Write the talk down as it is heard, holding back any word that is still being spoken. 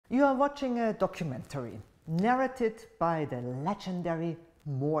You are watching a documentary narrated by the legendary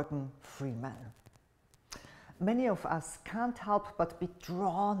Morgan Freeman. Many of us can't help but be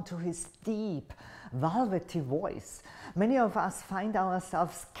drawn to his deep, velvety voice. Many of us find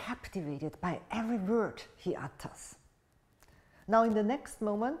ourselves captivated by every word he utters. Now, in the next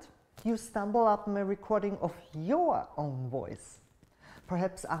moment, you stumble upon a recording of your own voice.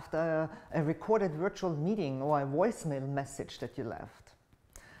 Perhaps after a recorded virtual meeting or a voicemail message that you left.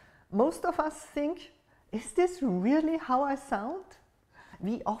 Most of us think, is this really how I sound?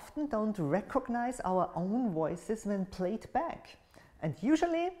 We often don't recognize our own voices when played back, and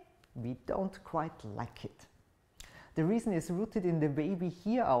usually we don't quite like it. The reason is rooted in the way we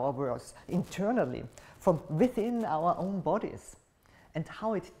hear our voice internally, from within our own bodies, and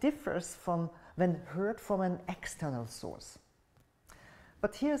how it differs from when heard from an external source.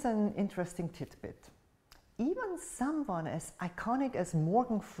 But here's an interesting tidbit. Even someone as iconic as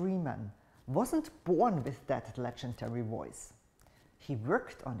Morgan Freeman wasn't born with that legendary voice. He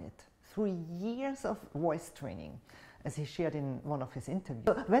worked on it through years of voice training, as he shared in one of his interviews.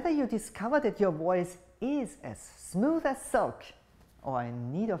 So whether you discover that your voice is as smooth as silk or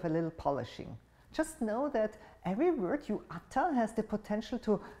in need of a little polishing, just know that every word you utter has the potential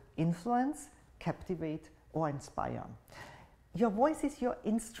to influence, captivate, or inspire. Your voice is your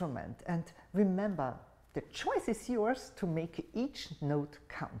instrument, and remember, the choice is yours to make each note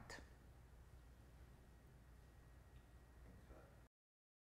count.